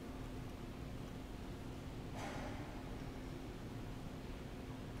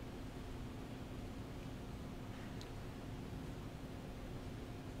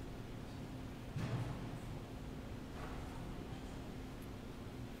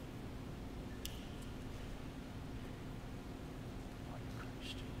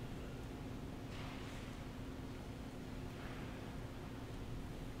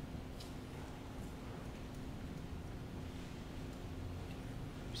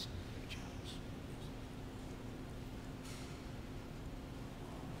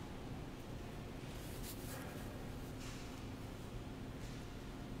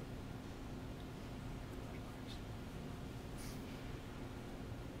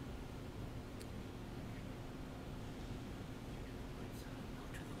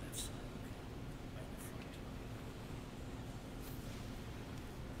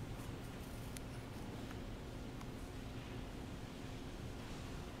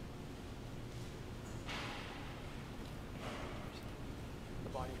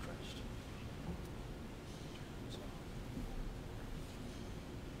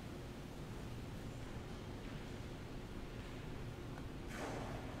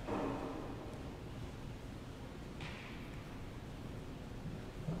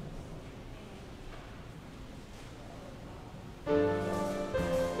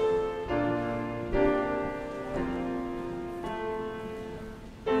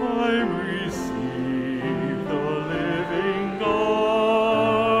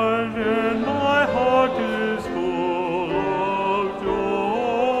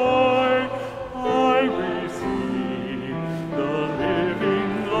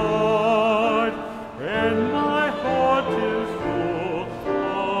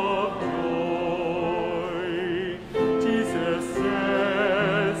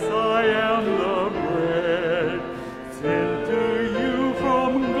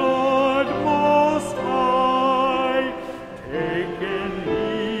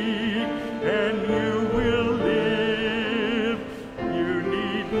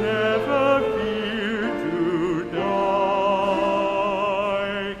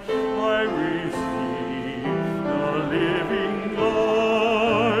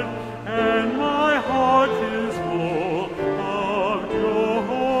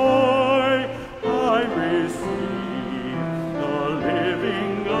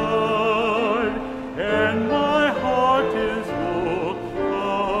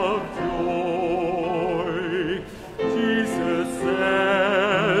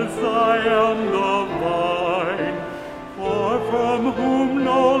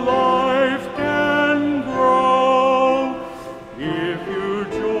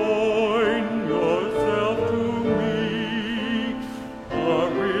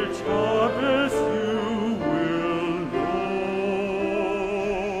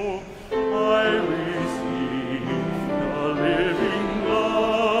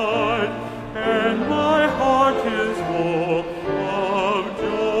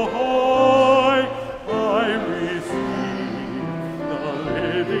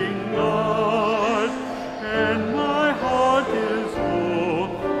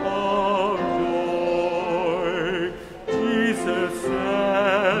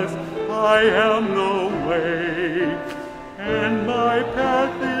 I am the way, and my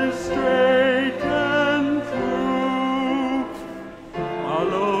path is straight and true.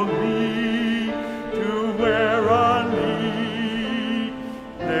 Follow me to where I lead,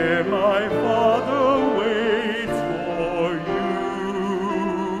 there my Father waits for you.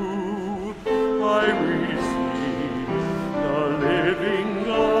 I receive the living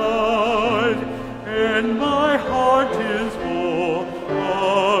God, and my heart is full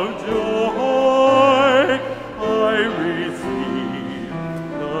of joy. I receive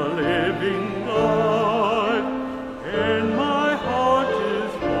the living God, and my heart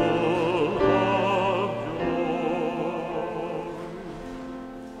is full of joy.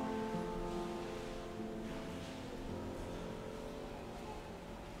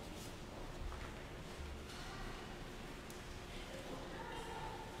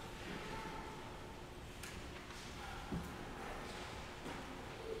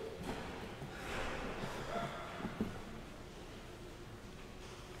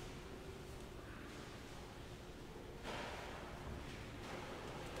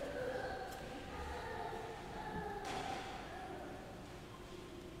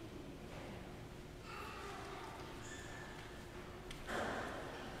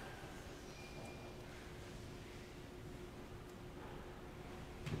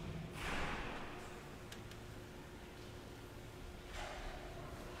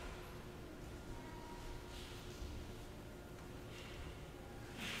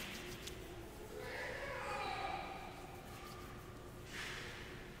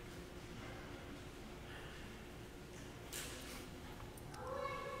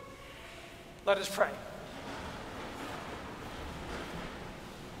 Let us pray.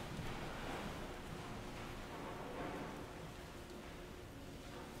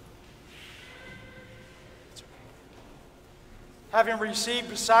 Having received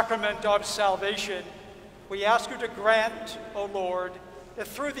the sacrament of salvation, we ask you to grant, O Lord, that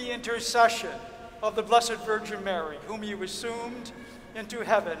through the intercession of the Blessed Virgin Mary, whom you assumed into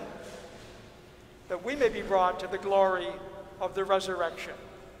heaven, that we may be brought to the glory of the resurrection.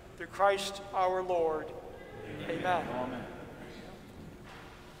 Through Christ our Lord. Amen. Amen.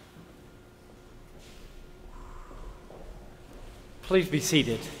 Please be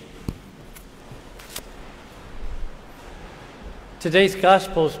seated. Today's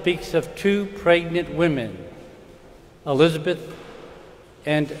gospel speaks of two pregnant women, Elizabeth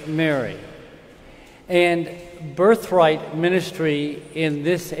and Mary. And Birthright Ministry in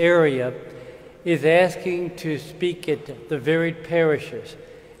this area is asking to speak at the varied parishes.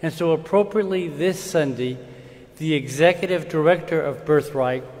 And so appropriately this Sunday, the Executive Director of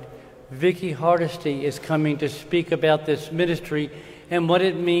Birthright, Vicki Hardesty, is coming to speak about this ministry and what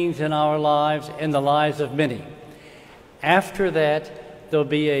it means in our lives and the lives of many. After that, there'll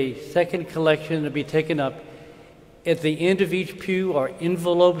be a second collection to be taken up. At the end of each pew are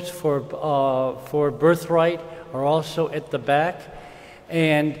envelopes for Birthright, are also at the back.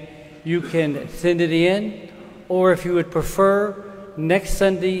 And you can send it in, or if you would prefer, next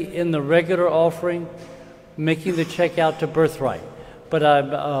Sunday in the regular offering, making the check out to Birthright. But I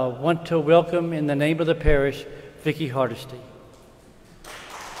want to welcome, in the name of the parish, Vicki Hardesty.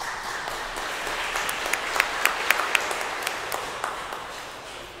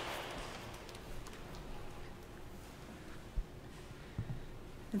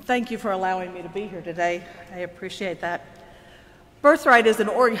 And thank you for allowing me to be here today. I appreciate that. Birthright is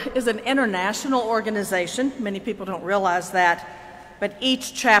an international organization. Many people don't realize that. But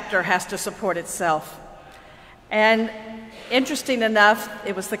each chapter has to support itself. And interesting enough,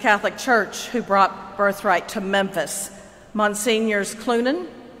 it was the Catholic Church who brought Birthright to Memphis. Monsignors Clunan,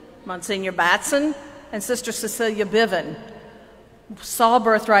 Monsignor Batson, and Sister Cecilia Biven saw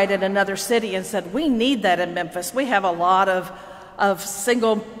Birthright in another city and said, we need that in Memphis. We have a lot of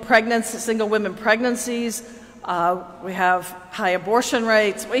single women pregnancies. We have high abortion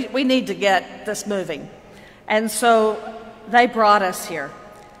rates. We need to get this moving. And so they brought us here.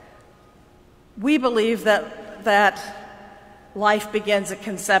 We believe that life begins at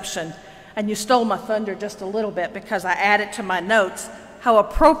conception. And you stole my thunder just a little bit because I added to my notes how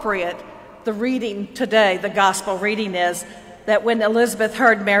appropriate the reading today, the gospel reading is, that when Elizabeth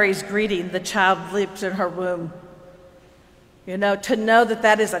heard Mary's greeting, the child leaped in her womb. You know, to know that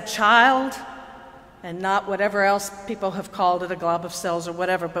that is a child and not whatever else people have called it, a glob of cells or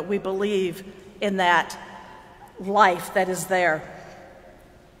whatever, but we believe in that life that is there.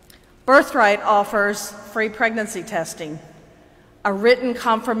 Birthright offers free pregnancy testing, a written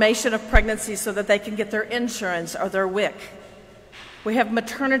confirmation of pregnancy so that they can get their insurance or their WIC. We have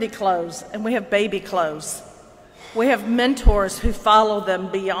maternity clothes and we have baby clothes. We have mentors who follow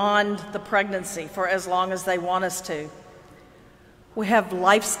them beyond the pregnancy for as long as they want us to. We have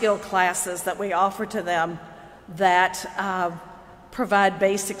life skill classes that we offer to them that provide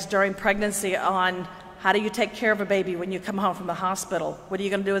basics during pregnancy on how do you take care of a baby when you come home from the hospital? What are you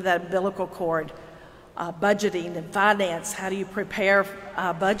going to do with that umbilical cord? Budgeting and finance. How do you prepare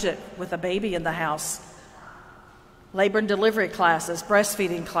a budget with a baby in the house? Labor and delivery classes,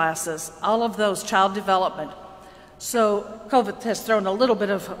 breastfeeding classes, all of those, child development. So COVID has thrown a little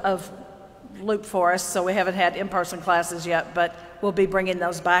bit of loop for us, so we haven't had in-person classes yet, but we'll be bringing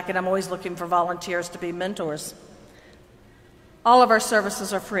those back, and I'm always looking for volunteers to be mentors. All of our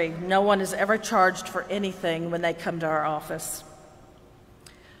services are free. No one is ever charged for anything when they come to our office.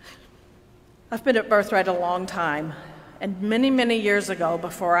 I've been at Birthright a long time, and many, many years ago,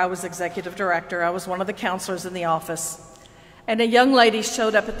 before I was executive director, I was one of the counselors in the office, and a young lady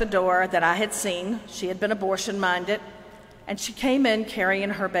showed up at the door that I had seen. She had been abortion-minded, and she came in carrying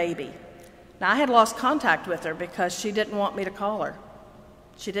her baby. Now, I had lost contact with her because she didn't want me to call her.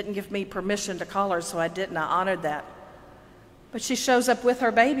 She didn't give me permission to call her, so I didn't. I honored that. But she shows up with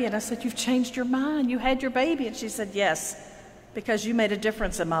her baby, and I said, "You've changed your mind. You had your baby." And she said, "Yes, because you made a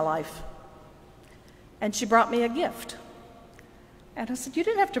difference in my life." And she brought me a gift. And I said, "You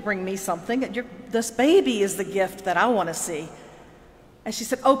didn't have to bring me something. This baby is the gift that I want to see." And she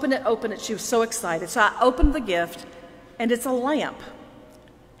said, "Open it, open it." She was so excited. So I opened the gift, and it's a lamp,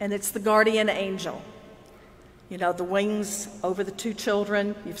 and it's the guardian angel. You know, the wings over the two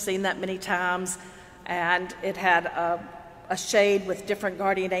children. You've seen that many times. And it had a shade with different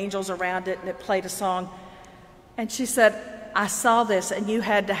guardian angels around it, and it played a song. And she said, "I saw this, and you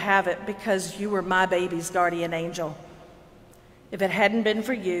had to have it because you were my baby's guardian angel. If it hadn't been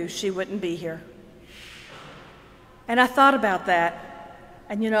for you, she wouldn't be here." And I thought about that,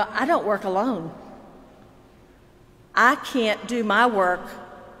 and you know, I don't work alone. I can't do my work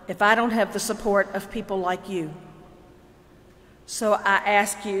if I don't have the support of people like you. So I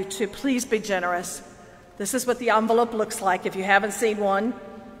ask you to please be generous. This is what the envelope looks like. If you haven't seen one,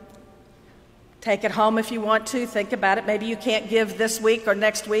 take it home if you want to. Think about it. Maybe you can't give this week or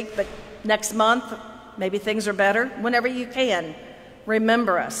next week, but next month, maybe things are better. Whenever you can,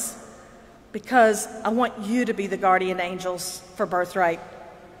 remember us, because I want you to be the guardian angels for Birthright.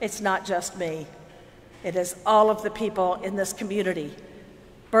 It's not just me. It is all of the people in this community.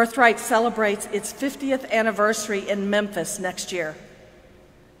 Birthright celebrates its 50th anniversary in Memphis next year.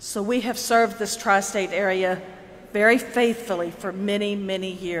 So we have served this tri-state area very faithfully for many,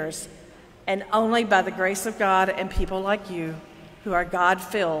 many years. And only by the grace of God and people like you, who are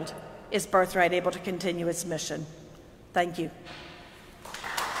God-filled, is Birthright able to continue its mission. Thank you.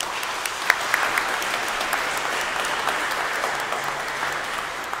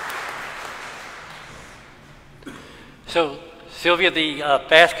 So, Sylvia, the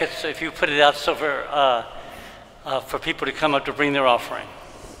baskets, if you put it out so for people to come up to bring their offering.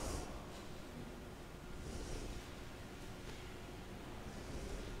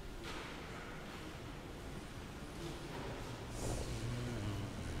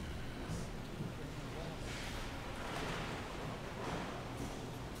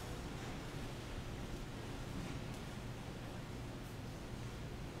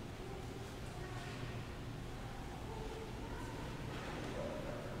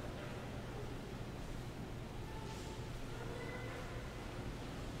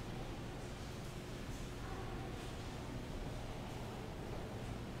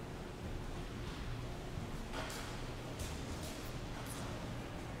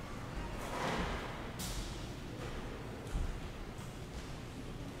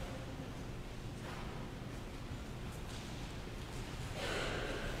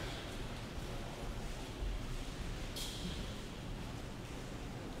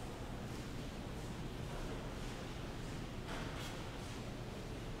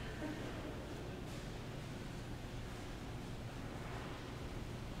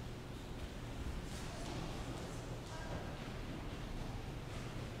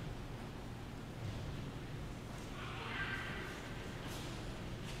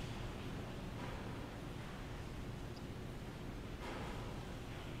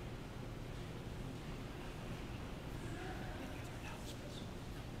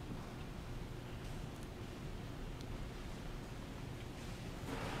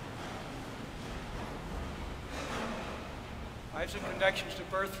 I have some connections to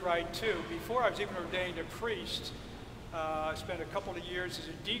Birthright too. Before I was even ordained a priest, I spent a couple of years as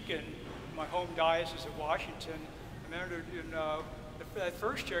a deacon in my home diocese of Washington. And then in that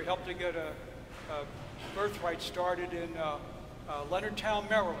first year, I helped to get a Birthright started in Leonardtown,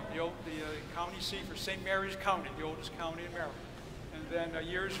 Maryland, the county seat for St. Mary's County, the oldest county in Maryland. And then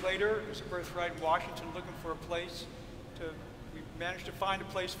years later, it was a Birthright in Washington looking for a place we managed to find a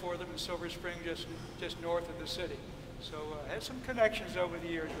place for them in Silver Spring, just north of the city. So I had some connections over the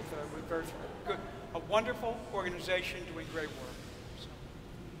years with Birthright. Good, a wonderful organization doing great work. So,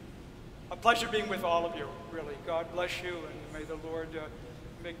 a pleasure being with all of you, really. God bless you, and may the Lord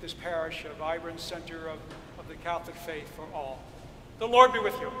make this parish a vibrant center of the Catholic faith for all. The Lord be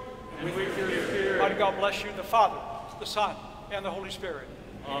with you. And with your spirit. Mighty God bless you, the Father, the Son, and the Holy Spirit.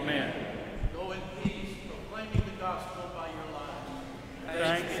 Amen. Go in peace, proclaiming the gospel by your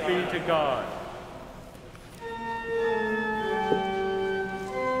lives. Thanks be to God.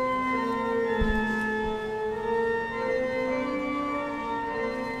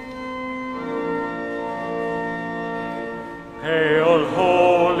 Hail, holy